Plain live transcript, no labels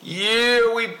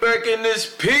back in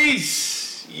this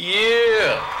piece.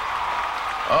 Yeah.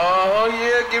 Oh,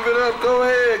 yeah, give it up. Go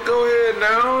ahead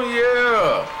now.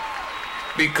 Yeah.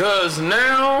 Because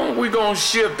now we're going to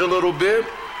shift a little bit.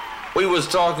 We was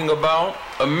talking about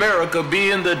America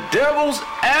being the devil's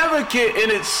advocate,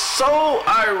 and it's so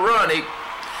ironic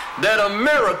that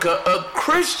America, a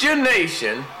Christian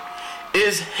nation,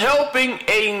 is helping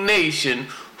a nation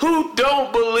who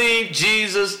don't believe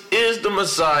Jesus is the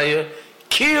Messiah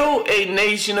kill a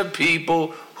nation of people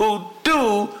who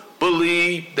do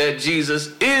believe that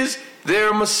Jesus is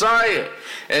their Messiah.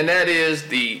 And that is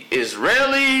the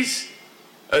Israelis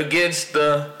against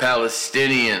the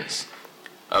Palestinians.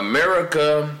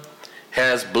 America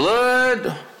has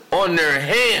blood on their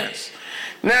hands.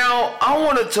 Now, I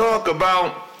want to talk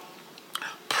about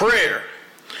prayer.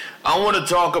 I want to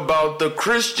talk about the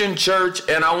Christian church,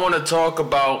 and I want to talk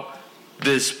about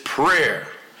this prayer.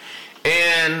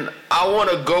 And I want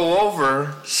to go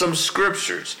over some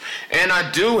scriptures. And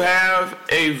I do have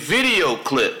a video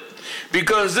clip,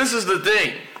 because this is the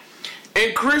thing.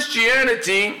 In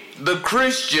Christianity, the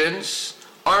Christians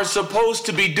are supposed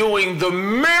to be doing the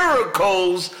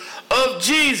miracles of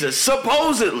Jesus,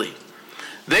 supposedly.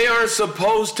 They are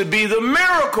supposed to be the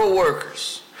miracle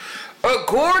workers.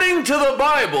 According to the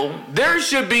Bible, there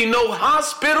should be no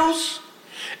hospitals,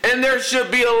 and there should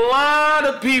be a lot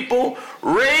of people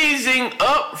raising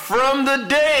up from the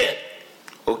dead.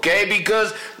 Okay?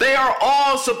 Because they are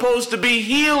all supposed to be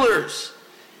healers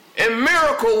and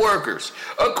miracle workers,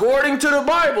 according to the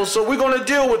Bible. So we're going to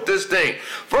deal with this thing.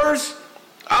 First,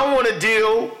 I want to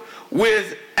deal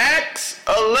with Acts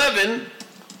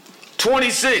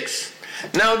 11:26.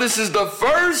 Now, this is the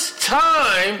first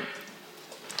time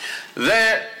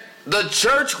that the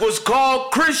church was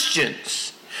called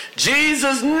Christians.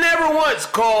 Jesus never once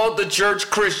called the church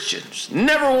Christians.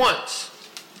 Never once.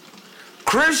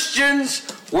 Christians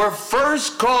were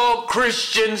first called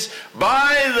Christians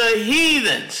by the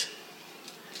heathens,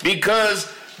 because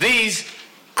these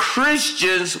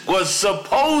Christians was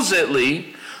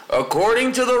supposedly,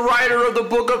 according to the writer of the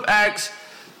book of Acts,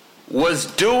 was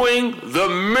doing the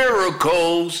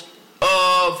miracles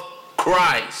of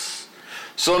Christ.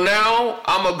 So now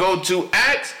I'm going to go to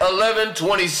Acts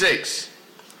 11:26.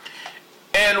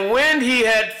 And when he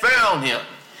had found him,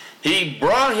 he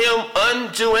brought him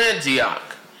unto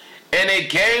Antioch. And it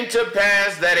came to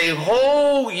pass that a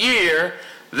whole year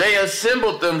they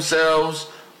assembled themselves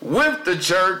with the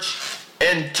church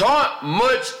and taught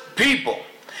much people.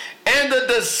 And the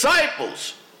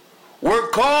disciples were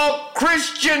called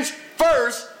Christians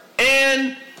first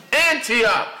in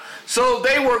Antioch. So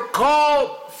they were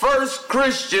called first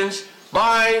Christians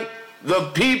by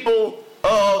the people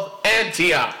of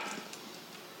Antioch.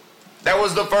 That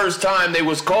was the first time they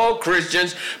was called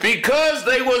Christians, because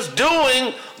they was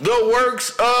doing the works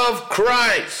of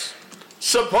Christ,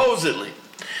 supposedly.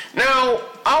 Now,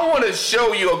 I want to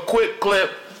show you a quick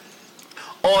clip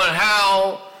on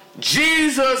how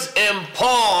Jesus and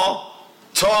Paul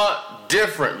taught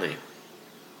differently.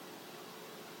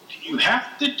 You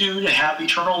have to do to have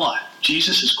eternal life.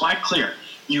 Jesus is quite clear.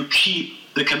 You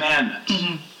keep the commandments.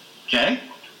 Mm-hmm. Okay?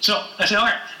 So I said, all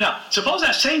right, now, suppose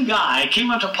that same guy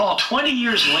came up to Paul 20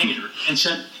 years later and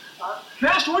said,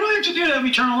 Master, what do I have to do to have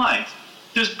eternal life?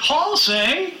 Does Paul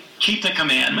say, keep the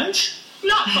commandments?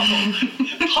 No.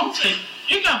 Paul said,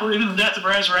 he got believe in the death and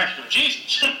resurrection of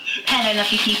Jesus. Hello,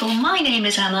 lovely people. My name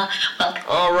is Emma. Welcome.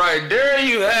 All right, there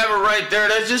you have it right there.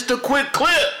 That's just a quick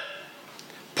clip.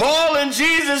 Paul and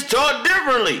Jesus taught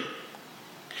differently.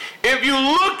 If you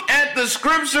look at the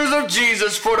scriptures of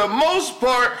Jesus, for the most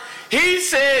part, he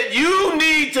said you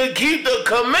need to keep the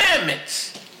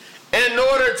commandments in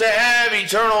order to have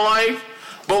eternal life.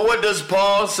 But what does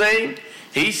Paul say?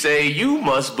 He say you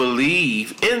must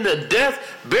believe in the death,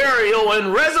 burial,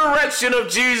 and resurrection of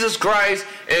Jesus Christ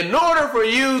in order for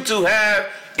you to have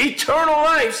eternal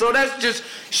life. So that's just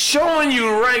showing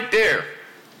you right there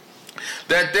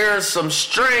that there's some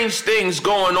strange things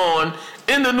going on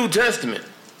in the New Testament.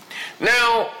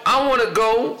 Now, I want to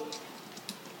go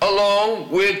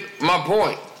along with my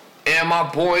point. And my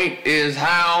point is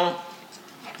how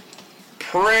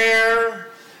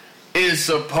prayer is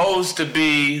supposed to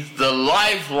be the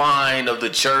lifeline of the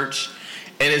church,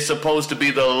 and it's supposed to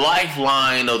be the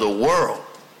lifeline of the world.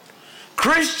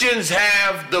 Christians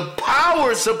have the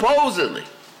power, supposedly.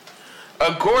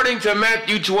 According to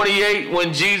Matthew 28,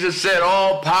 when Jesus said,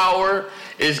 all power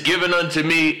is given unto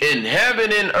me in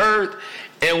heaven and earth,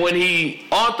 and when he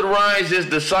authorized his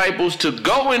disciples to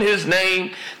go in his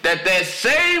name, that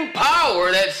same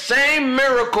power, that same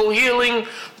miracle healing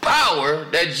power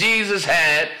that Jesus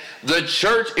had, The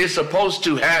church is supposed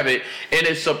to have it, and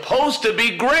it's supposed to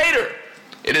be greater.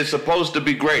 It is supposed to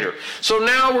be greater. So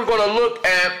now we're going to look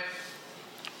at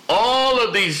all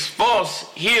of these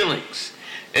false healings.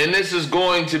 And this is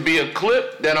going to be a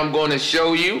clip that I'm going to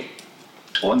show you.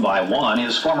 One by one,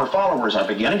 his former followers are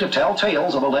beginning to tell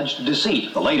tales of alleged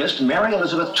deceit. The latest, Mary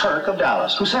Elizabeth Turk of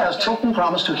Dallas, who says Tilton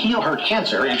promised to heal her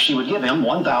cancer if she would give him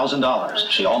 $1,000.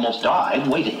 She almost died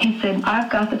waiting. He said,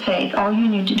 I've got the faith. All you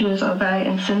need to do is obey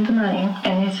and send the money.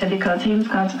 And he said because he was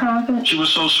God's prophet. She was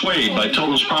so swayed by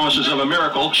Tilton's promises of a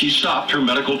miracle, she stopped her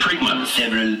medical treatment.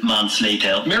 Several months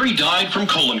later, Mary died from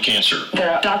colon cancer.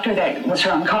 The doctor that was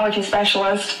her oncology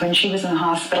specialist when she was in the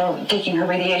hospital taking her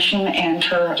radiation and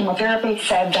her chemotherapy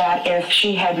said that if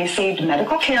she had received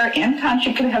medical care in time,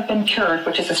 she could have been cured,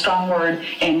 which is a strong word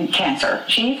in cancer.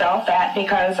 She felt that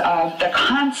because of the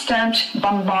constant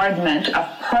bombardment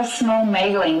of personal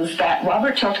mailings that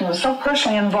Robert Tilton was so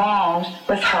personally involved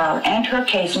with her and her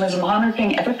case and was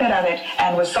monitoring every bit of it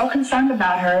and was so concerned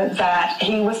about her that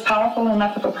he was powerful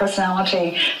enough of a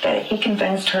personality that he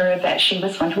convinced her that she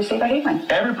was going to receive a healing.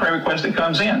 Every prayer request that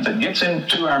comes in, that gets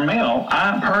into our mail,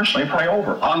 I personally pray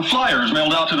over. On flyers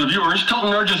mailed out to the viewers,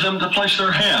 Tilton urges them to place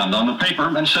their hand on the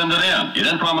paper and send it in. He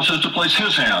then promises to place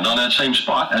his hand on that same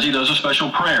spot as he does a special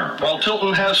prayer. While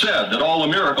Tilton has said that all the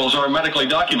miracles are medically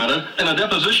documented, in a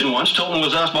deposition once, Tilton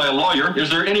was asked by a lawyer, is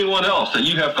there anyone else that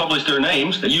you have published their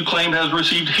names that you claimed has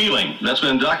received healing that's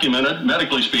been documented,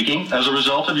 medically speaking, as a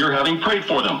result of your having prayed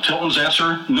for them? Tilton's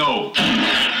answer, no.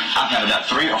 I've had about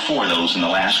 3 or 4 of those in the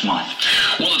last month.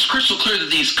 Well, it's crystal clear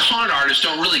that these con artists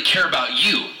don't really care about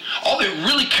you. All they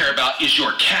really care about is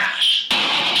your cash.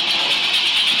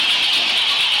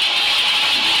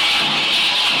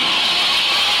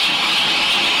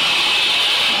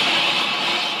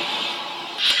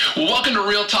 Well, welcome to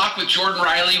Real Talk with Jordan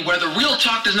Riley, where the real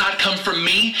talk does not come from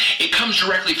me, it comes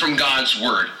directly from God's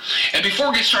Word. And before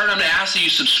we get started, I'm going to ask that you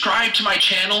subscribe to my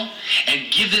channel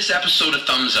and give this episode a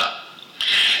thumbs up.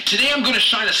 Today I'm going to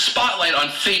shine a spotlight on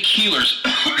fake healers,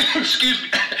 excuse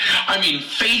me,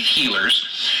 faith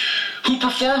healers, who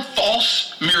perform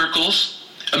false miracles,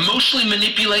 emotionally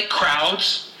manipulate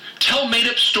crowds, tell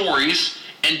made-up stories,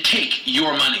 and take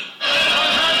your money.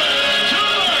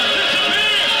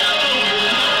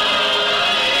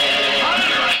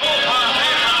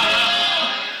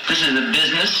 This is a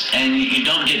business, and you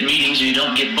don't get meetings or you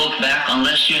don't get booked back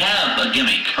unless you have a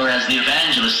gimmick. Or as the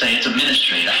evangelists say, it's a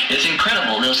ministry. It's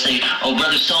incredible. They'll say, oh,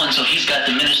 brother so-and-so, he's got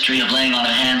the ministry of laying on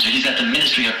of hands, or he's got the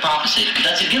ministry of prophecy.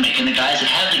 That's a gimmick, and the guys that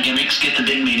have the gimmicks get the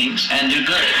big meetings and do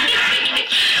good.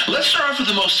 Let's start off with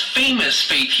the most famous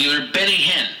faith healer, Benny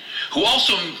Hinn, who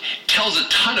also tells a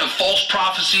ton of false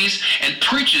prophecies and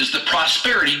preaches the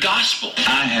prosperity gospel.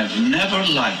 I have never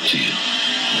lied to you.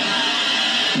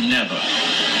 Never.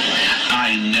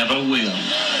 I never will.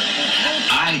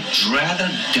 I'd rather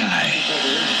die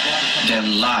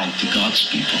than lie to God's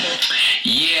people.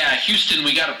 Yeah, Houston,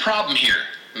 we got a problem here.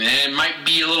 It might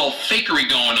be a little fakery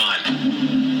going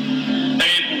on.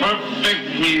 A perfect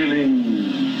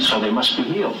healing. So they must be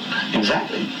healed.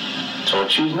 Exactly. So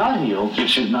if she's not healed,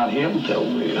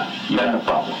 then we have a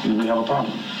problem. We have a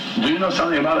problem. Do you know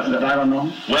something about it that I don't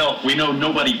know? Well, we know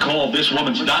nobody called this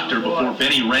woman's doctor before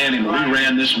Benny ran and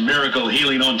reran this miracle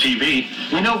healing on TV.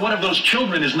 We know one of those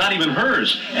children is not even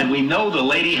hers. And we know the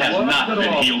lady has not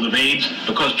been healed of AIDS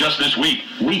because just this week,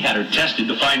 we had her tested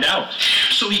to find out.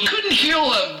 So he couldn't heal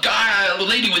a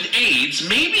lady with AIDS.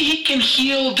 Maybe he can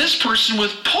heal this person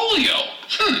with polio.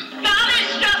 God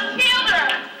has just healed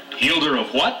her. Healed her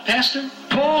of what, Pastor?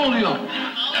 Polio.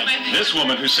 This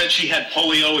woman who said she had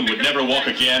polio and would never walk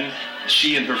again,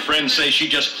 she and her friends say she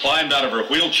just climbed out of her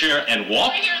wheelchair and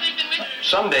walked?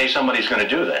 Someday somebody's going to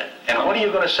do that. And what are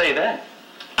you going to say then?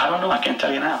 I don't know. I can't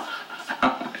tell you now.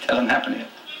 It hasn't happened yet.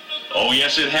 Oh,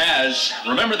 yes, it has.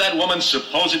 Remember that woman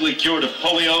supposedly cured of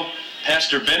polio?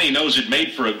 Pastor Benny knows it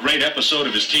made for a great episode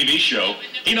of his TV show.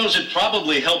 He knows it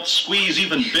probably helped squeeze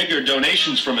even bigger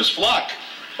donations from his flock.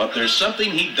 But there's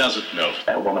something he doesn't know.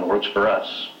 That woman works for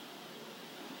us.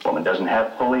 Woman doesn't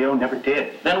have polio, never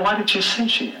did. Then why did you say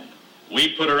she had?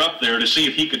 We put her up there to see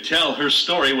if he could tell her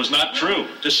story was not true,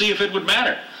 to see if it would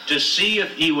matter, to see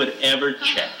if he would ever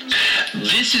check.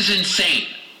 This is insane.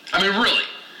 I mean, really.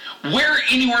 Where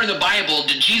anywhere in the Bible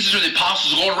did Jesus or the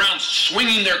apostles go around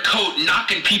swinging their coat,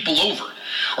 knocking people over,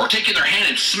 or taking their hand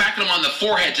and smacking them on the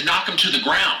forehead to knock them to the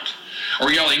ground,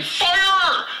 or yelling,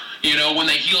 fire, when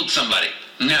they healed somebody?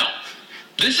 No.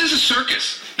 This is a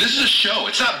circus. This is a show.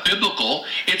 It's not biblical.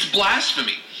 It's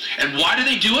blasphemy. And why do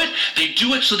they do it? They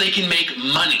do it so they can make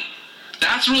money.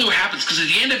 That's really what happens, because at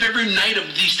the end of every night of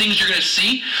these things you're going to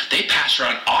see, they pass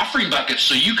around offering buckets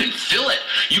so you can fill it.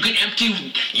 You can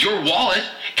empty your wallet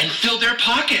and fill their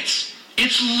pockets.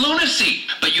 It's lunacy.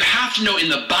 But you have to know, in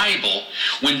the Bible,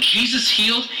 when Jesus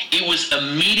healed, it was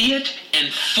immediate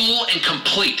and full and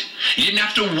complete. You didn't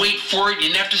have to wait for it. You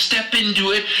didn't have to step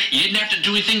into it. You didn't have to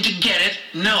do anything to get it.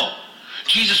 No.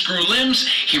 Jesus grew limbs.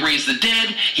 He raised the dead.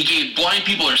 He gave blind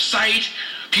people their sight.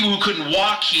 People who couldn't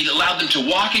walk, he allowed them to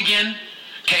walk again.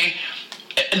 Okay?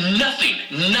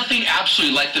 Nothing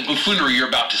absolutely like the buffoonery you're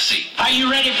about to see. Are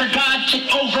you ready for God to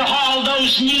overhaul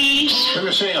those knees? We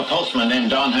were seeing a postman named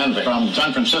Don Henry from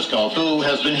San Francisco who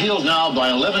has been healed now by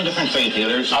 11 different faith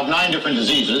healers of 9 different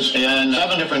diseases in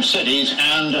 7 different cities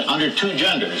and under 2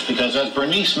 genders. Because as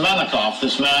Bernice Manikoff,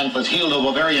 this man was healed of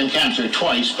ovarian cancer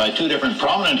twice by 2 different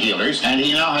prominent healers, and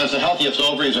he now has the healthiest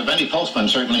ovaries of any postman,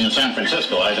 certainly in San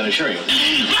Francisco, I can assure you.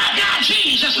 My God,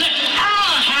 Jesus!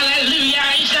 Oh, hallelujah!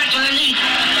 He's not going to leave.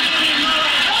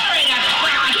 Glory to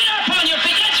God! Get up on your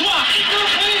feet. Let's walk. There's no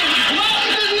pain.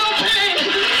 There's no pain.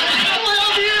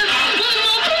 There's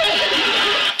no pain.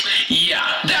 Yeah,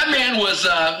 that man was,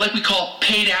 like we call,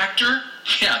 paid actor.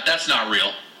 Yeah, that's not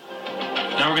real.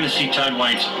 Now we're going to see Todd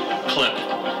White's clip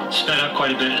sped up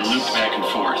quite a bit and looped back and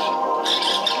forth.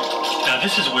 Now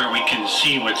this is where we can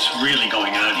see what's really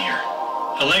going on here.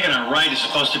 The leg on our right is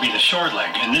supposed to be the short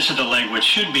leg, and this is the leg which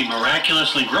should be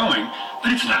miraculously growing,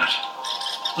 but it's not.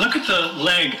 Look at the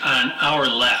leg on our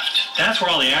left. That's where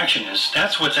all the action is.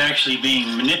 That's what's actually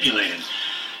being manipulated.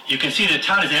 You can see that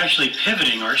Todd is actually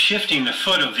pivoting or shifting the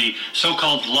foot of the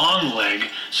so-called long leg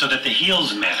so that the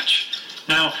heels match.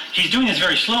 Now, he's doing this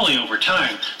very slowly over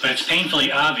time, but it's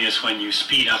painfully obvious when you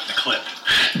speed up the clip.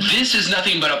 This is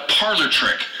nothing but a parlor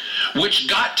trick, which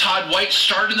got Todd White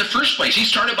started in the first place. He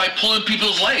started by pulling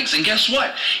people's legs, and guess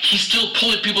what? He's still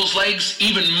pulling people's legs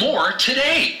even more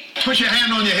today. Put your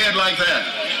hand on your head like that.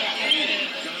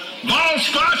 Bald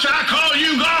spots, I call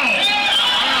you gone.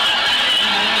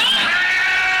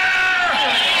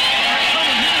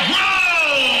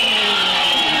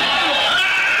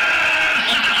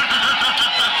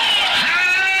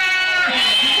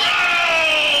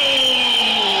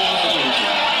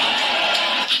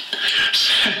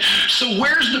 So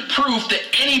where's the proof that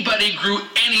anybody grew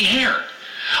any hair?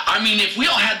 I mean, if we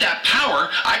all had that power,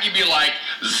 I could be like,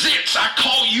 zits, I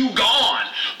call you gone.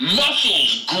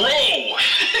 Muscles grow.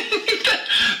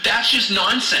 That's just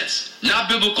nonsense, not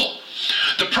biblical.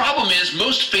 The problem is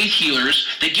most faith healers,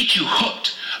 they get you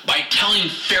hooked by telling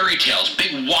fairy tales,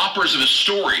 big whoppers of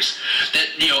stories that,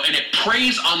 and it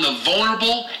preys on the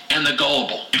vulnerable and the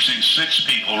gullible. We've seen 6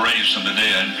 people raised from the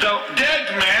dead. The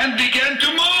dead man began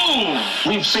to move.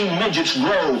 We've seen midgets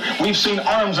grow. We've seen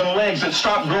arms and legs that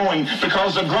stop growing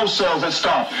because of growth cells that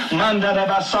stop.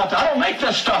 I don't make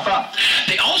this stuff up.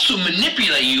 They also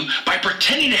manipulate you by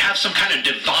pretending to have some kind of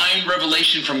divine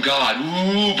revelation from God.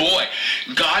 Ooh, boy.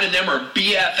 God and them are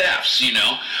BFFs,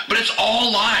 But it's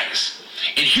all lies.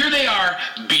 And here they are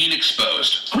being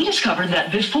exposed. We discovered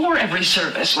that before every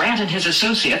service, Grant and his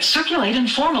associates circulate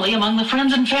informally among the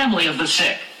friends and family of the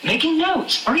sick, making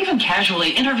notes or even casually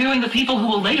interviewing the people who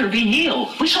will later be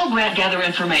healed. We saw Grant gather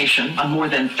information on more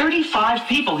than 35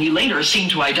 people he later seemed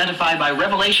to identify by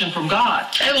revelation from God.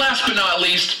 And last but not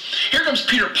least, here comes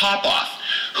Peter Popoff,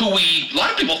 who a lot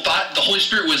of people thought the Holy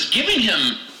Spirit was giving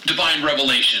him divine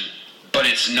revelation. But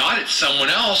it's not, it's someone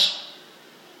else.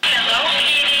 Hello,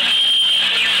 Katie.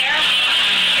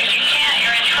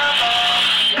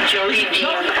 Jody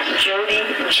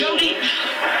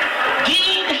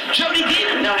Dean. Jody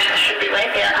Dean? No, she should be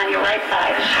right there on your right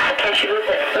side. Okay, she lives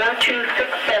at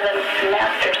 4267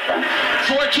 Masterson.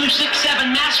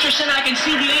 4267 Masterson, I can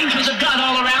see the angels of God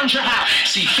all around your house.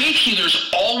 See, faith healers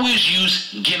always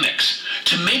use gimmicks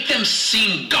to make them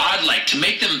seem godlike, to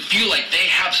make them feel like they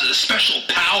have a special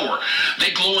power.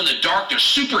 They glow in the dark, they're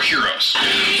superheroes.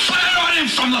 Fire on him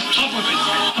from the top of it.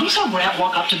 We saw Grant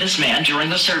walk up to this man during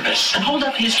the service and hold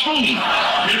up his cane.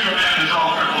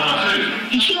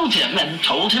 He healed him and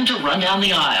told him to run down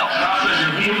the aisle.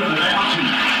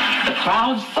 The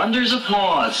crowd thunders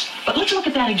applause. But let's look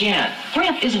at that again.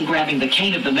 Grant isn't grabbing the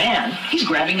cane of the man. He's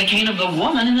grabbing the cane of the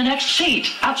woman in the next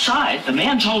seat. Outside, the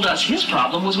man told us his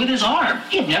problem was with his arm.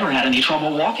 He had never had any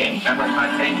trouble walking. That was my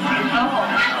cane.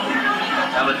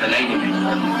 That was the lady.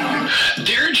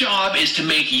 Their job is to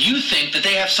make you think that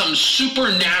they have some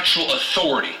supernatural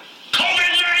authority.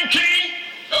 COVID-19!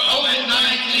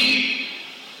 COVID-19!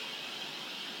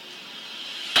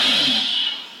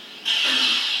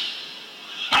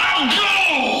 I'll go!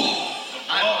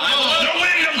 The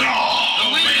wind of God! The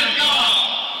wind of God!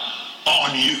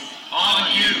 On you.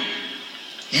 On you.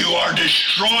 You are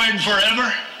destroyed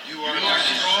forever. You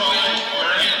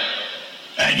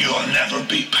And you'll never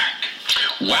be back.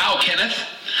 Wow, Kenneth.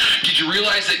 Did you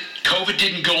realize that COVID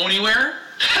didn't go anywhere?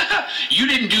 You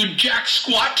didn't do jack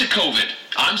squat to COVID.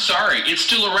 I'm sorry. It's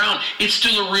still around. It's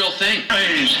still a real thing.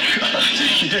 Praise God.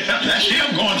 Yeah, that's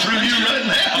him going through you right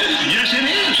now. Yes, it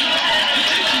is.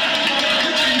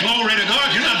 Glory to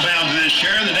God. You're not bound to this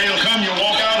chair. The day will come, you'll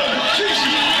walk out of it.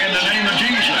 In the name of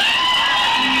Jesus.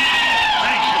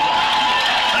 Thank you, Lord.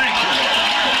 Thank you, Lord.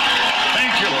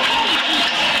 Thank you, Lord.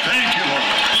 Thank you, Lord.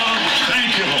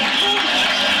 Thank you, Lord.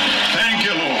 Thank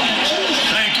you, Lord.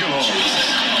 Thank you, Lord.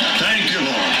 Thank you,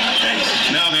 Lord.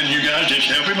 Now then, you guys, just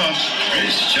help him up.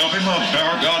 Just help him up.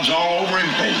 Power of God's all over him.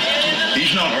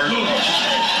 He's not hurt.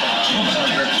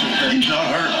 He's not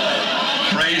hurt.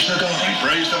 Praise the God.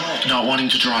 Praise the Lord. Not wanting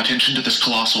to draw attention to this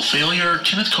colossal failure,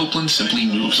 Kenneth Copeland simply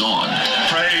moves on.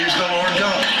 Praise the Lord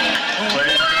God.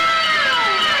 Praise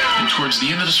And towards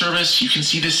the end of the service, you can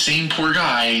see this same poor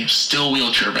guy still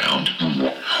wheelchair bound.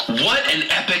 What an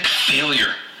epic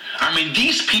failure. I mean,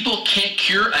 these people can't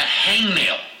cure a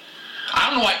hangnail. I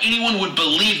don't know why anyone would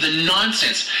believe the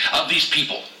nonsense of these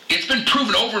people. It's been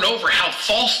proven over and over how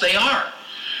false they are.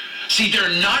 See,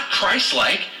 they're not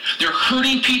Christ-like. They're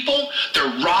hurting people.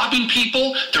 They're robbing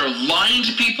people. They're lying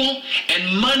to people.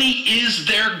 And money is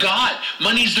their God.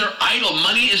 Money is their idol.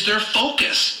 Money is their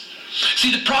focus.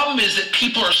 See, the problem is that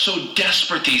people are so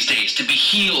desperate these days to be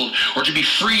healed or to be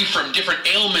free from different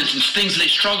ailments and things they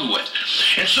struggle with.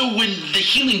 And so when the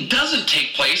healing doesn't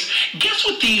take place, guess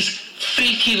what these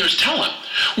faith healers tell them?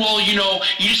 Well, you know,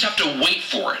 you just have to wait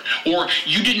for it, or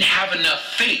you didn't have enough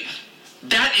faith.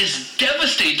 That is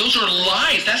devastating. Those are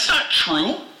lies. That's not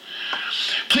true.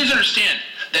 Please understand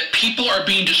that people are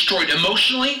being destroyed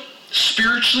emotionally,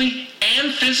 spiritually,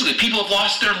 and physically. People have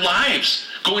lost their lives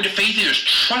going to faith healers,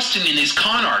 trusting in these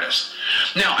con artists.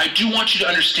 Now, I do want you to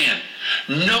understand,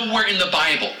 nowhere in the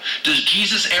Bible does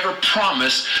Jesus ever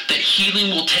promise that healing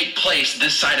will take place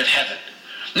this side of heaven.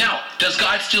 Now, does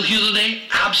God still heal today?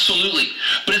 Absolutely.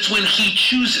 But it's when he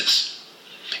chooses.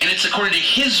 And it's according to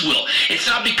his will. It's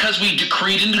not because we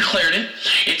decreed and declared it.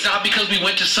 It's not because we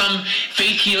went to some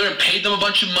faith healer and paid them a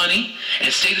bunch of money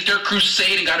and stayed at their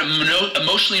crusade and got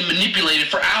emotionally manipulated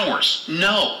for hours.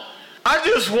 No. I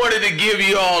just wanted to give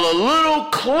you all a little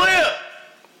clip,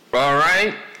 all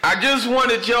right? I just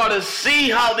wanted y'all to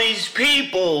see how these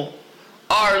people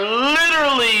are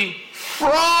literally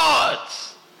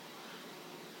frauds.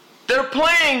 They're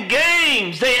playing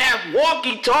games. They have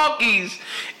walkie-talkies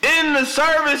in the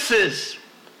services.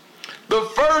 The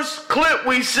first clip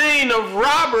we seen of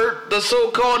Robert, the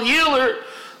so-called healer,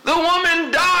 the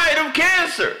woman died of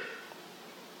cancer.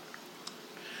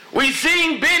 We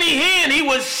seen Benny Hinn, he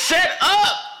was set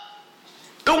up.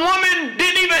 The woman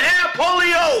didn't even have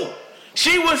polio.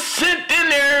 She was sent in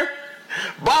there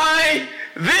by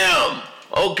them,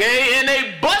 okay, and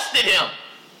they busted him.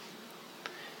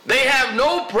 They have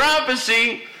no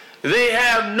prophecy. They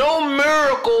have no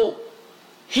miracle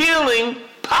healing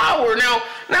power. Now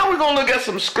we're going to look at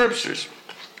some scriptures.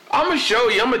 I'm going to show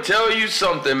you. I'm going to tell you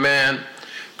something, man.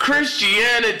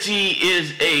 Christianity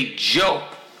is a joke.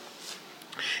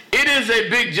 It is a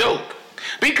big joke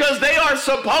because they are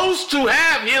supposed to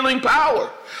have healing power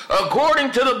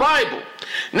according to the Bible.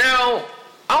 Now,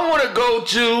 I want to go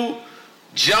to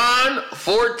John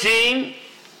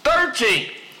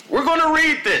 14:13. We're going to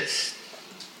read this.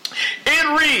 It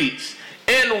reads,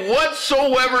 "And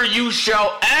whatsoever you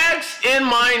shall ask in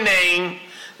my name,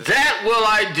 that will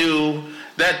I do,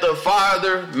 that the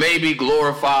Father may be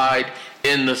glorified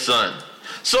in the Son."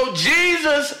 So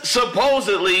Jesus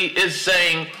supposedly is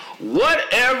saying,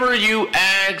 whatever you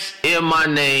ask in my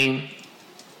name,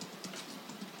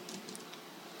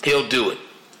 he'll do it.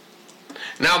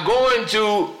 Now going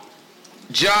to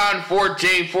John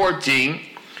 14:14,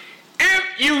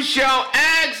 "If you shall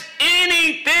ask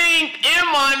anything in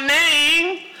my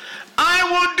name, I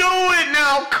will do it."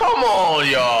 Now, come on,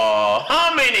 y'all.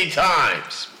 How many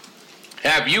times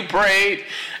have you prayed?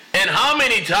 And how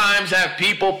many times have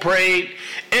people prayed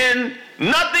and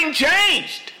nothing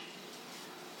changed?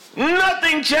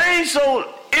 Nothing changed. So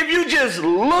if you just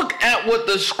look at what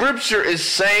the scripture is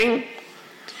saying,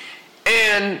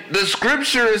 and the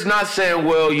scripture is not saying,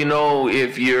 well, you know,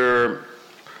 if you're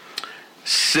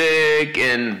sick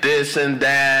and this and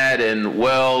that, and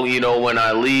well, you know, when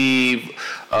I leave,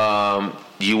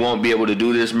 you won't be able to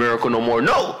do this miracle no more.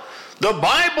 No, the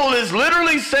Bible is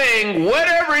literally saying,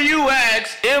 whatever you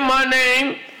ask in my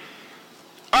name,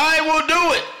 I will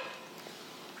do it.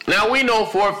 Now we know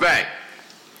for a fact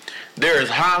there's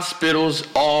hospitals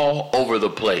all over the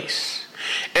place.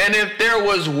 And if there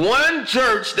was one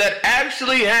church that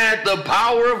actually had the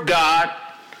power of God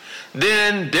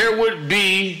then there would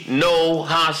be no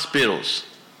hospitals.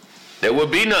 There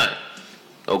would be none.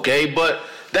 Okay, but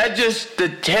that just to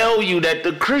tell you that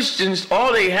the Christians,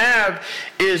 all they have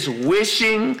is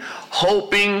wishing,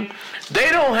 hoping. They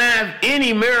don't have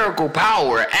any miracle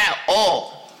power at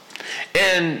all.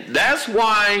 And that's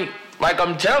why, like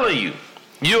I'm telling you,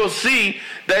 you'll see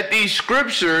that these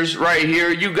scriptures right here,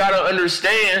 you got to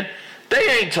understand, they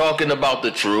ain't talking about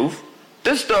the truth.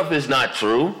 This stuff is not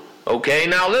true. Okay,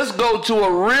 now let's go to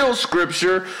a real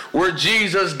scripture where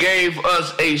Jesus gave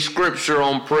us a scripture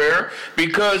on prayer,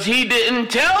 because he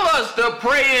didn't tell us to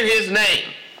pray in his name.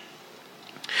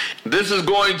 This is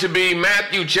going to be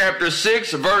Matthew chapter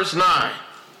 6, verse 9.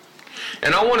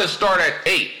 And I want to start at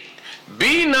 8.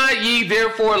 Be not ye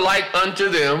therefore like unto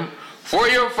them, for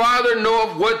your Father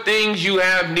knoweth what things you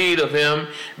have need of him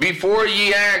before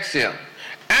ye ask him.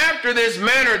 After this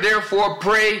manner therefore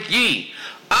pray ye,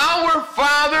 Our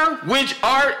Father which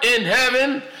art in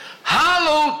heaven,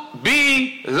 hallowed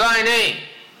be thy name.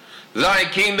 Thy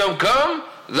kingdom come,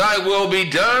 thy will be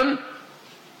done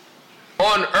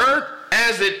on earth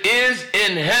as it is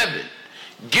in heaven.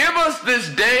 Give us this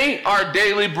day our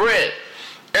daily bread,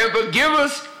 and forgive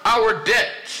us our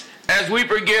debts as we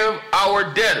forgive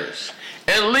our debtors.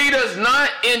 And lead us not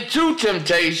into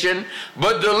temptation,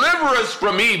 but deliver us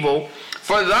from evil.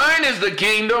 For thine is the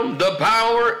kingdom, the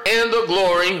power, and the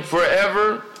glory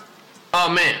forever.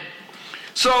 Amen.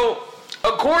 So,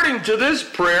 according to this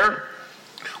prayer,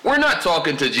 we're not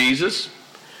talking to Jesus.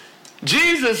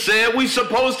 Jesus said we're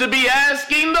supposed to be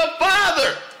asking the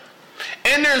Father.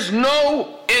 And there's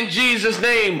no in Jesus'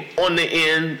 name on the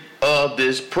end of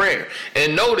this prayer.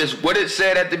 And notice what it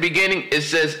said at the beginning. It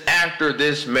says, after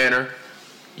this manner,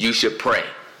 you should pray.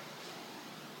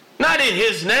 Not in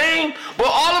his name, but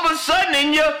all of a sudden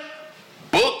in your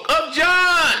book of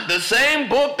John, the same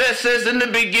book that says in the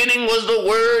beginning was the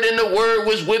Word, and the Word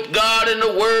was with God, and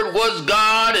the Word was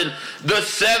God, and the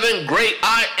 7 great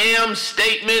I am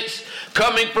statements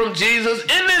coming from Jesus.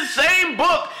 In this same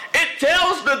book, it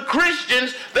tells the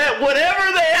Christians that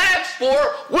whatever they ask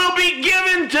for will be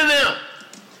given to them.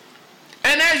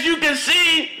 And as you can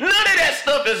see, none of that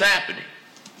stuff is happening.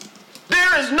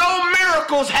 There is no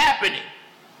miracles happening.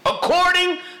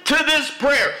 According to this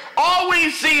prayer, all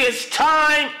we see is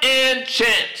time and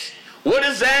chance. What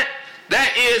is that?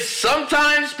 That is,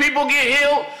 sometimes people get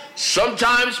healed,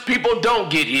 sometimes people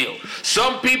don't get healed.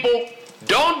 Some people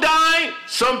don't die,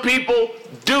 some people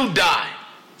do die.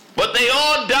 But they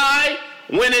all die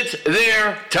when it's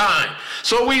their time.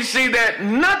 So we see that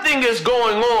nothing is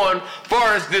going on as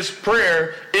far as this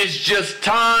prayer. Is just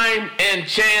time and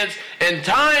chance, and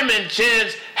time and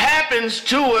chance happens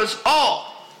to us all.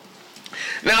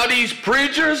 Now these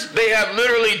preachers, they have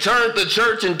literally turned the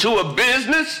church into a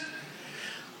business.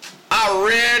 I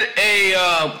read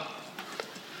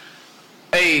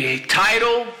a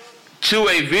title to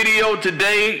a video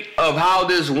today of how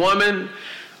this woman,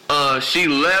 she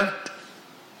left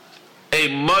a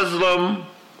Muslim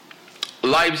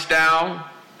lifestyle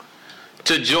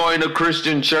to join a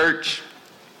Christian church.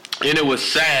 And it was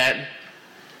sad,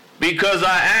 because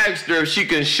I asked her if she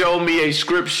can show me a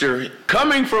scripture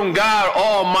coming from God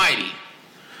Almighty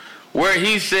where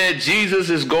he said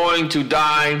Jesus is going to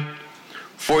die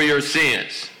for your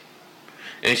sins.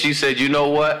 And she said, you know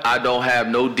what? I don't have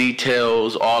no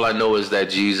details. All I know is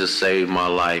that Jesus saved my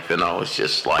life. And I was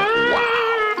just like, wow.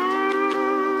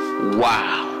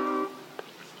 Wow.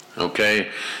 Okay.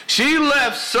 She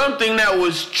left something that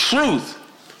was truth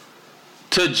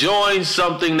to join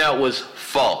something that was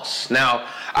false. Now,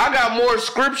 I got more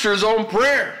scriptures on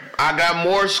prayer. I got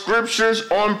more scriptures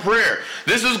on prayer.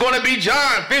 This is going to be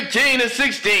John 15 and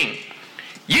 16.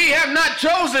 Ye have not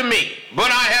chosen me, but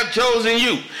I have chosen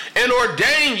you, and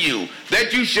ordained you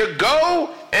that you should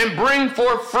go and bring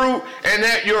forth fruit, and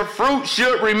that your fruit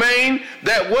should remain,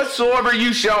 that whatsoever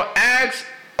you shall ask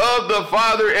of the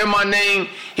Father in my name,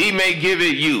 he may give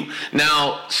it you.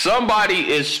 Now,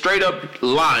 somebody is straight up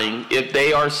lying if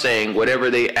they are saying whatever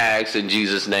they ask in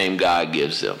Jesus' name, God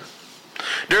gives them.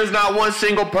 There's not one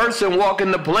single person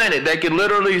walking the planet that can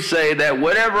literally say that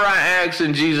whatever I ask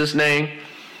in Jesus' name,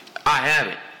 I have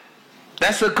it.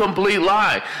 That's a complete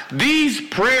lie. These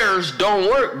prayers don't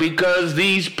work, because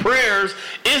these prayers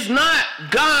is not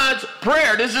God's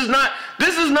prayer. This is not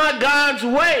God's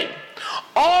way.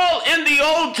 All in the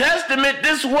Old Testament,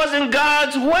 this wasn't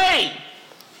God's way.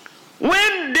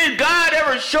 When did God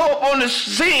ever show up on the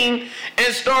scene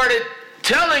and started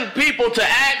telling people to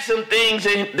ask him things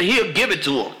and he'll give it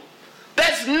to them?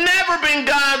 That's never been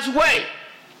God's way.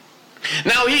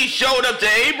 Now, he showed up to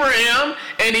Abraham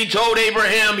and he told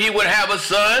Abraham he would have a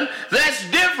son. That's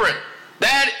different.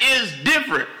 That is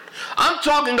different. I'm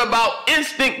talking about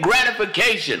instant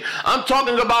gratification. I'm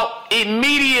talking about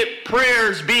immediate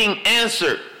prayers being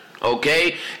answered.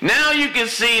 Okay? Now you can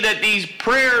see that these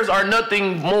prayers are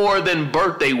nothing more than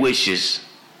birthday wishes.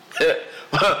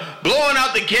 Blowing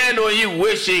out the candle and you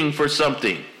wishing for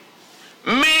something.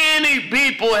 Many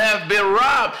people have been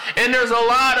robbed, and there's a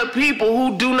lot of people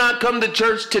who do not come to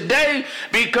church today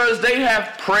because they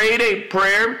have prayed a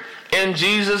prayer in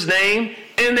Jesus' name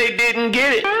and they didn't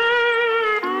get it.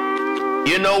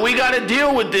 You know, we got to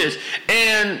deal with this.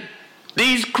 And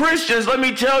these Christians, let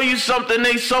me tell you something,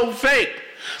 they so fake.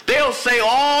 They'll say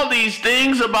all these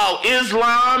things about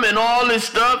Islam and all this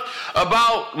stuff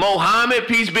about Muhammad,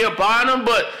 peace be upon him,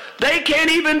 but they can't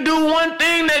even do one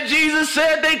thing that Jesus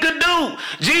said they could do.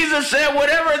 Jesus said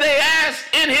whatever they ask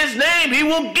in his name, he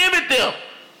will give it them.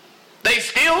 They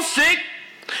still sick.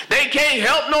 They can't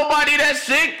help nobody that's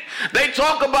sick. They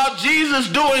talk about Jesus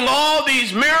doing all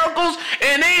these miracles,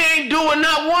 and they ain't doing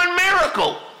not one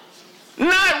miracle.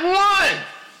 Not one.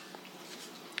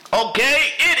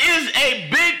 Okay? It is a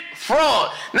big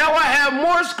fraud. Now I have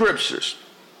more scriptures.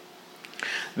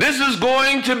 This is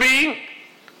going to be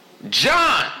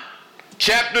John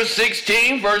chapter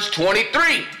 16, verse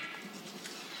 23.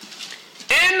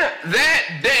 In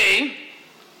that day,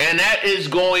 and that is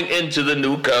going into the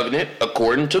new covenant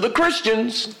according to the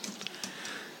Christians.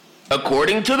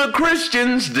 According to the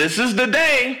Christians, this is the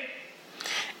day.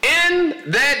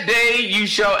 In that day you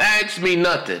shall ask me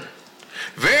nothing.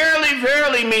 Verily,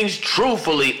 verily means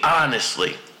truthfully,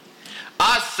 honestly.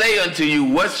 I say unto you,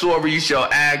 whatsoever you shall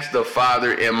ask the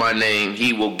Father in my name,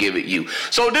 he will give it you.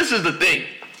 So this is the thing.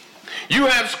 You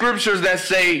have scriptures that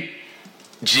say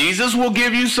Jesus will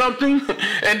give you something,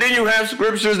 and then you have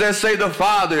scriptures that say the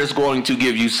Father is going to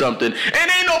give you something,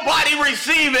 and ain't nobody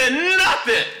receiving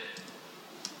nothing.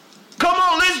 Come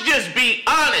on, let's just be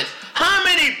honest. How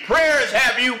many prayers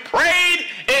have you prayed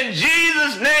in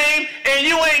Jesus' name and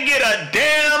you ain't get a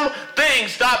damn thing?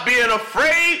 Stop being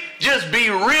afraid. Just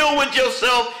be real with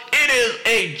yourself. It is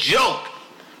a joke.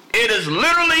 It is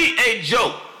literally a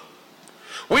joke.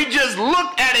 We just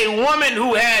looked at a woman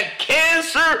who had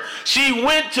cancer. She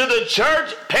went to the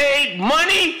church, paid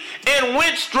money, and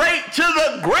went straight to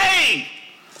the grave.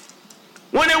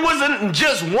 When it wasn't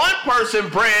just one person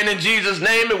praying in Jesus'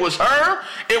 name, it was her,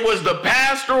 it was the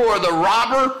pastor or the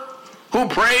robber who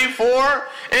prayed for her,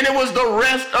 and it was the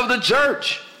rest of the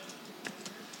church.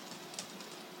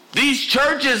 These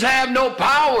churches have no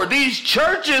power. These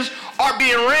churches are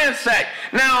being ransacked.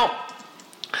 Now,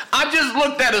 I just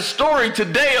looked at a story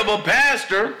today of a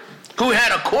pastor who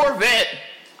had a Corvette.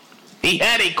 He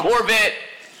had a Corvette,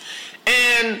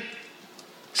 and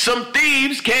some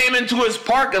thieves came into his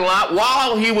parking lot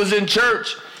while he was in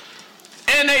church,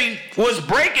 and they was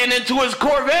breaking into his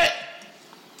Corvette.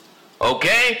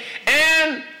 Okay?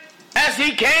 And as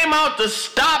he came out to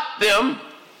stop them,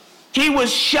 he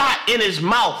was shot in his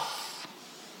mouth.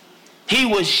 He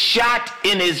was shot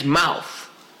in his mouth.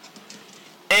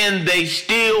 And they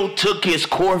still took his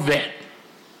Corvette.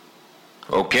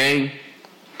 Okay?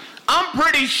 I'm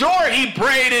pretty sure he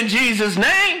prayed in Jesus'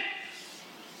 name.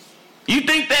 You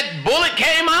think that bullet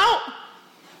came out?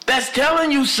 That's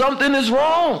telling you something is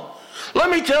wrong. Let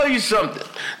me tell you something.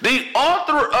 The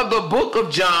author of the book of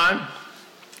John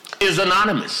is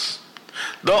anonymous.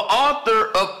 The author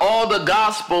of all the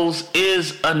Gospels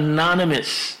is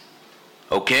anonymous.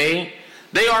 Okay?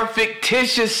 They are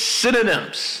fictitious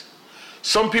synonyms.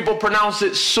 Some people pronounce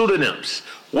it pseudonyms.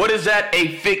 What is that?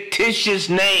 A fictitious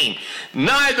name.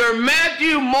 Neither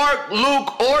Matthew, Mark,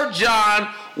 Luke, or John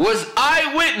was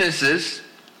eyewitnesses.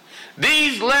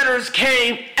 These letters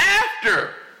came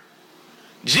after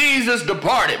Jesus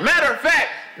departed. Matter of fact,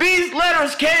 these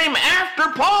letters came after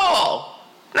Paul.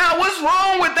 Now, what's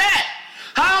wrong with that?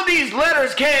 How these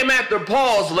letters came after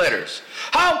Paul's letters?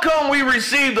 How come we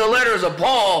received the letters of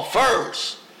Paul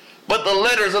first, but the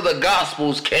letters of the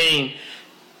Gospels came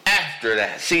after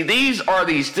that? See, these are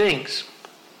these things.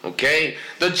 Okay?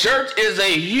 The church is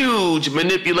a huge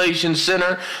manipulation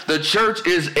center. The church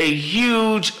is a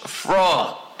huge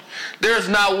fraud. There's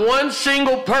not one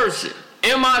single person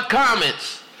in my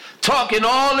comments talking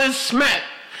all this smack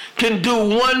can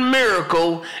do one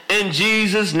miracle in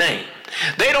Jesus' name.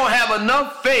 They don't have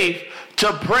enough faith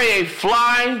to pray a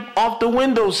fly off the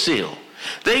windowsill.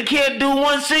 They can't do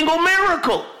one single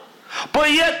miracle.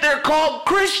 But yet they're called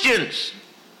Christians.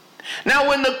 Now,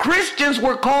 when the Christians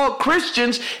were called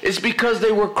Christians, it's because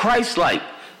they were Christ-like.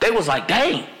 They was like,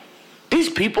 dang, these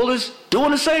people is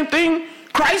doing the same thing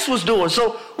Christ was doing.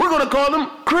 So we're going to call them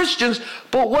Christians.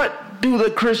 But what do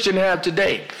the Christian have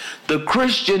today? The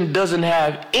Christian doesn't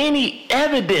have any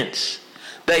evidence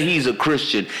that he's a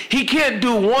Christian. He can't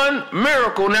do one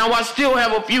miracle. Now, I still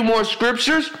have a few more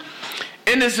scriptures,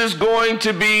 and this is going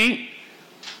to be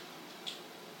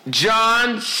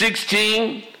John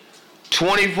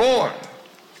 16:24.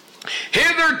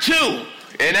 Hitherto,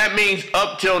 and that means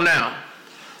up till now.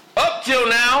 Up till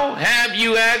now have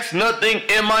you asked nothing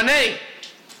in my name.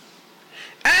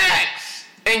 Ask,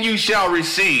 and you shall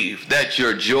receive, that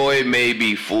your joy may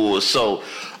be full. So,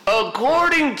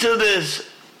 according to this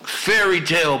fairy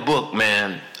tale book,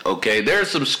 man, okay, there's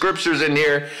some scriptures in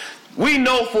here. We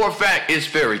know for a fact it's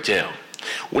fairy tale.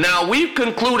 Now, we've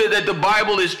concluded that the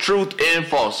Bible is truth and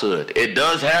falsehood. It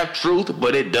does have truth,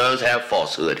 but it does have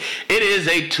falsehood. It is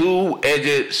a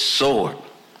two-edged sword.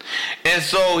 And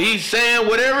so he's saying,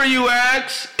 whatever you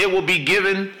ask, it will be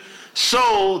given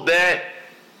so that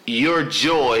your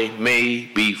joy may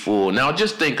be full. Now,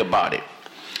 just think about it.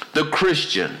 The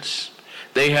Christians,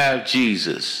 they have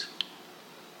Jesus.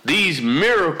 These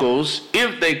miracles,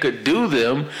 if they could do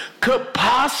them, could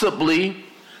possibly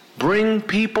bring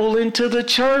people into the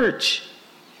church.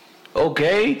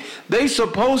 Okay? They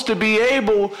supposed to be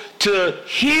able to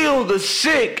heal the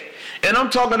sick. And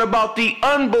I'm talking about the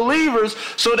unbelievers,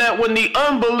 so that when the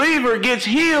unbeliever gets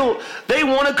healed, they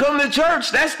want to come to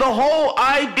church. That's the whole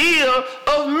idea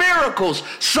of miracles,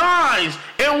 signs,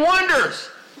 and wonders.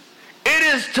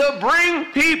 It is to bring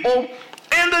people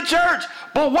in the church.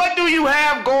 But what do you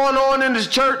have going on in this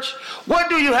church? What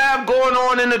do you have going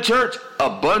on in the church?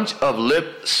 A bunch of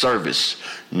lip service.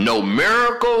 No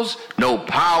miracles, no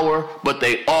power, but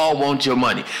they all want your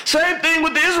money. Same thing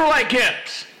with the Israelite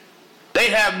camps. They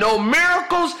have no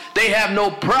miracles. They have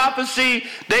no prophecy.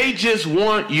 They just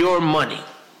want your money.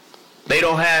 They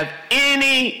don't have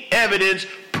any evidence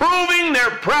proving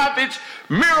they're prophets,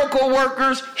 miracle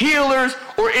workers, healers,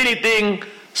 or anything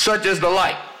such as the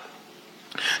like.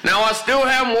 Now, I still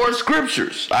have more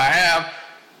scriptures. I have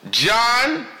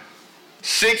John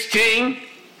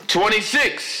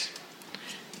 16:26.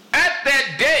 At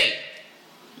that day,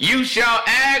 you shall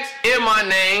ask in my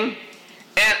name,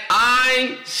 and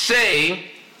I say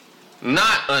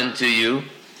not unto you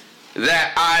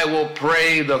that I will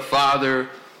pray the Father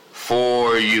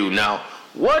for you. Now,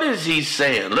 what is he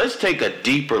saying? Let's take a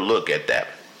deeper look at that.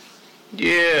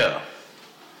 Yeah.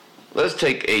 Let's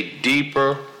take a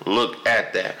deeper look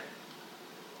at that.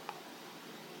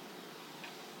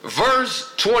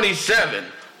 Verse 27.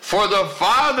 For the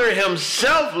Father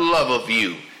himself loveth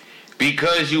you,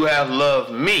 because you have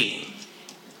loved me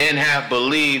and have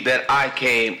believed that I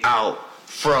came out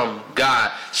from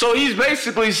God. So he's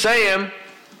basically saying,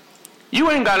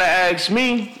 you ain't got to ask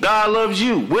me. God loves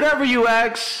you. Whatever you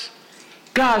ask,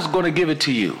 God's going to give it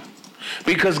to you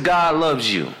because God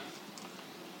loves you.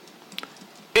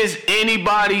 Is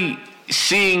anybody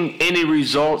seeing any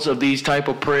results of these type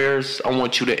of prayers? I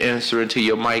want you to answer into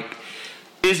your mic.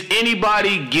 Is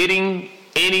anybody getting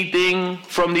anything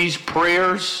from these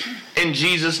prayers in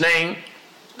Jesus' name?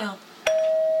 No.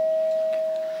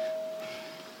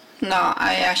 No,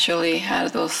 I actually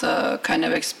had those kind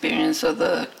of experience of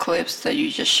the clips that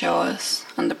you just showed us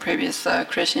on the previous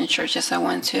Christian churches I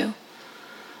went to.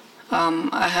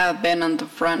 I have been on the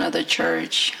front of the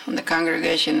church, on the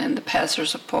congregation, and the pastor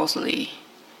supposedly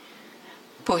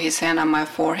put his hand on my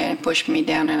forehead and pushed me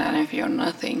down, and I didn't feel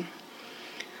nothing.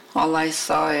 All I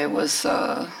saw, it was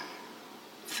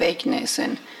fakeness,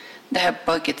 and they had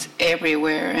buckets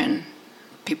everywhere and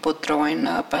people throwing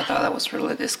up. I thought that was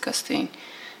really disgusting,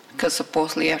 because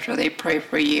supposedly after they pray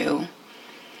for you,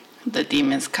 the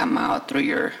demons come out through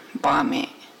your vomit.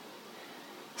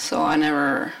 So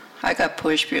I got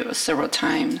pushed several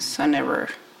times. I never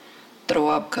threw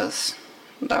up because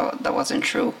that wasn't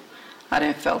true. I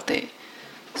didn't felt it.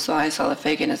 So I saw the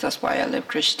fakeness. That's why I left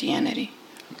Christianity.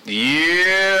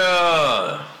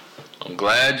 Yeah. I'm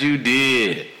glad you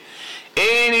did.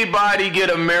 Anybody get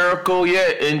a miracle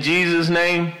yet in Jesus'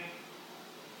 name?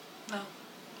 No.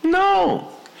 No.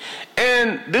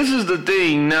 And this is the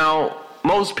thing. Now,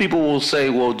 most people will say,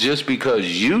 well, just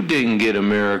because you didn't get a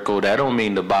miracle, that don't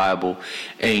mean the Bible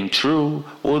ain't true.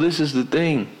 Well, this is the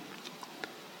thing.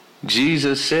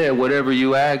 Jesus said, whatever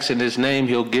you ask in his name,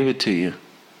 he'll give it to you.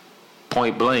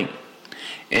 Point blank.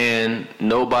 And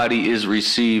nobody is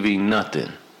receiving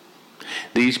nothing.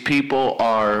 These people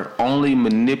are only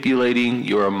manipulating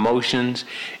your emotions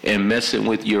and messing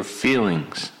with your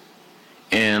feelings.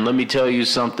 And let me tell you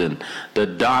something. The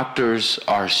doctors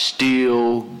are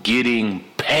still getting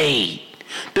paid.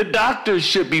 The doctors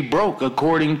should be broke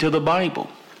according to the Bible.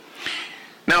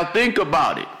 Now think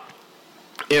about it.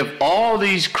 If all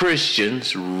these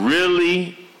Christians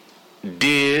really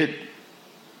did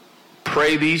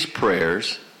pray these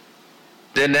prayers,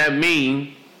 then that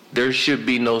means there should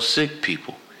be no sick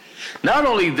people. Not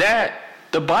only that,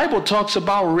 the Bible talks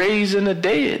about raising the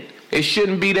dead. It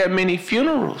shouldn't be that many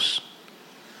funerals.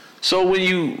 So when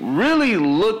you really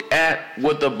look at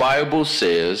what the Bible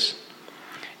says,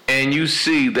 and you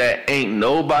see that ain't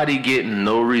nobody getting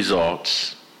no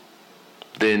results,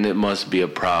 then it must be a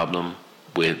problem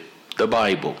with the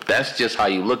Bible. That's just how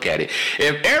you look at it.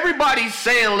 If everybody's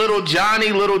saying little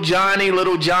Johnny, little Johnny,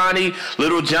 little Johnny,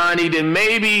 little Johnny, then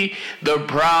maybe the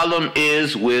problem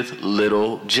is with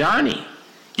little Johnny.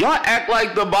 Y'all act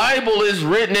like the Bible is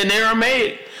written in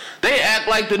Aramaic. They act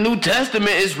like the New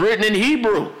Testament is written in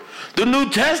Hebrew. The New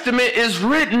Testament is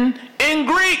written in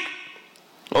Greek.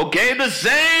 Okay, the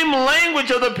same language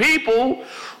of the people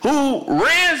who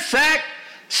ransacked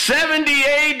 70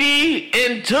 AD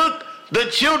and took the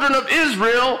children of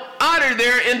Israel out of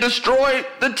there and destroyed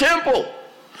the temple.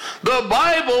 The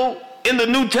Bible in the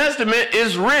New Testament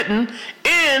is written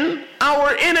in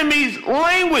our enemy's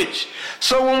language.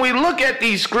 So when we look at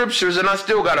these scriptures, and I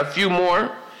still got a few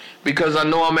more because I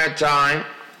know I'm at time,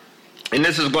 and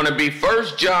this is going to be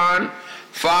 1 John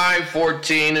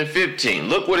 5:14 and 15.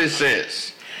 Look what it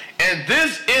says. And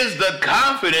this is the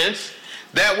confidence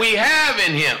that we have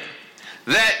in him,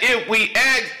 that if we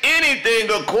ask anything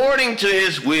according to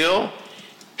his will,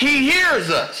 he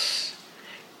hears us.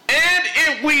 And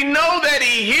if we know that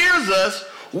he hears us,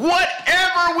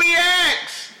 whatever we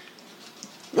ask,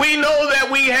 we know that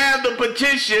we have the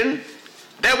petition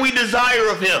that we desire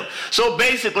of him. So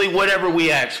basically, whatever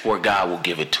we ask for, God will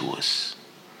give it to us.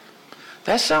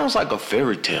 That sounds like a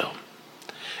fairy tale.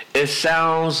 It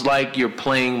sounds like you're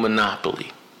playing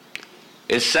Monopoly.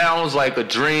 It sounds like a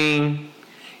dream.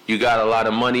 You got a lot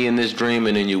of money in this dream,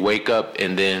 and then you wake up,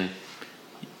 and then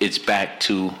it's back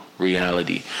to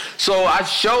reality. So I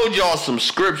showed y'all some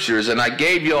scriptures, and I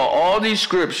gave y'all all these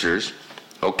scriptures,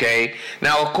 okay?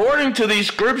 Now, according to these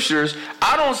scriptures,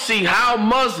 I don't see how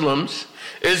Muslims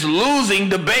is losing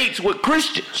debates with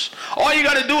Christians. All you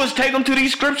got to do is take them to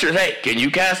these scriptures. Hey, can you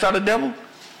cast out a devil?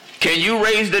 Can you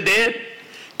raise the dead?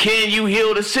 Can you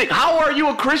heal the sick? How are you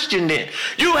a Christian then?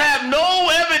 You have no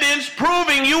evidence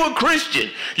proving you a Christian.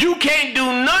 You can't do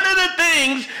none of the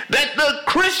things that the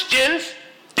Christians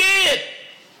did.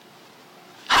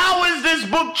 How is this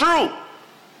book true?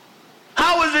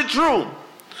 How is it true?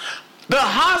 The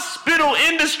hospital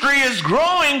industry is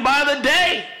growing by the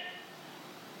day.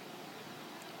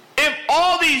 If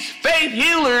all these faith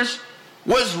healers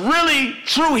was really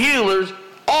true healers,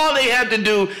 all they have to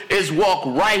do is walk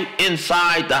right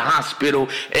inside the hospital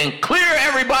and clear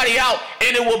everybody out,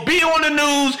 and it will be on the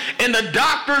news, and the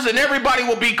doctors and everybody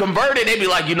will be converted. They'd be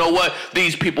like, you know what?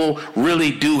 These people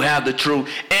really do have the truth.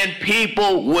 And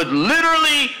people would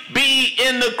literally be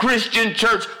in the Christian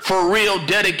church for real,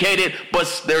 dedicated,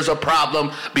 but there's a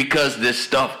problem because this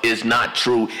stuff is not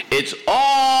true. It's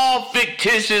all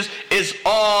fictitious. It's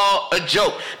all a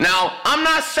joke. Now, I'm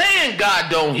not saying God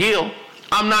don't heal.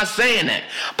 I'm not saying that.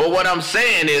 But what I'm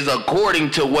saying is,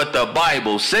 according to what the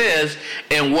Bible says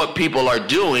and what people are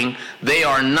doing, they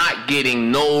are not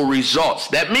getting no results.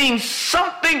 That means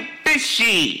something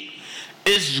fishy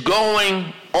is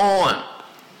going on.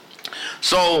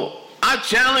 So I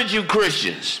challenge you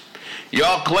Christians.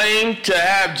 Y'all claim to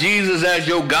have Jesus as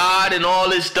your God and all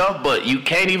this stuff, but you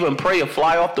can't even pray a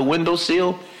fly off the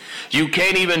windowsill. You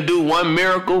can't even do one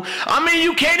miracle. I mean,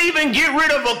 you can't even get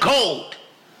rid of a cold.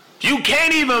 You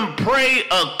can't even pray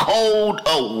a cold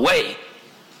away.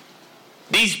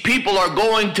 These people are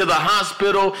going to the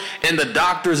hospital and the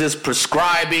doctors is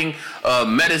prescribing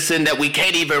medicine that we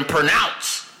can't even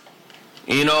pronounce,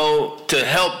 you know, to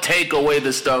help take away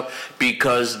the stuff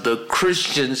because the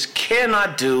Christians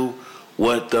cannot do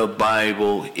what the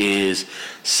Bible is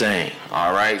saying.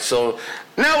 All right, so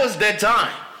now it's that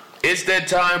time. It's that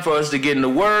time for us to get in the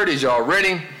Word. Is y'all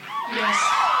ready? Yes.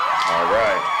 All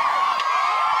right.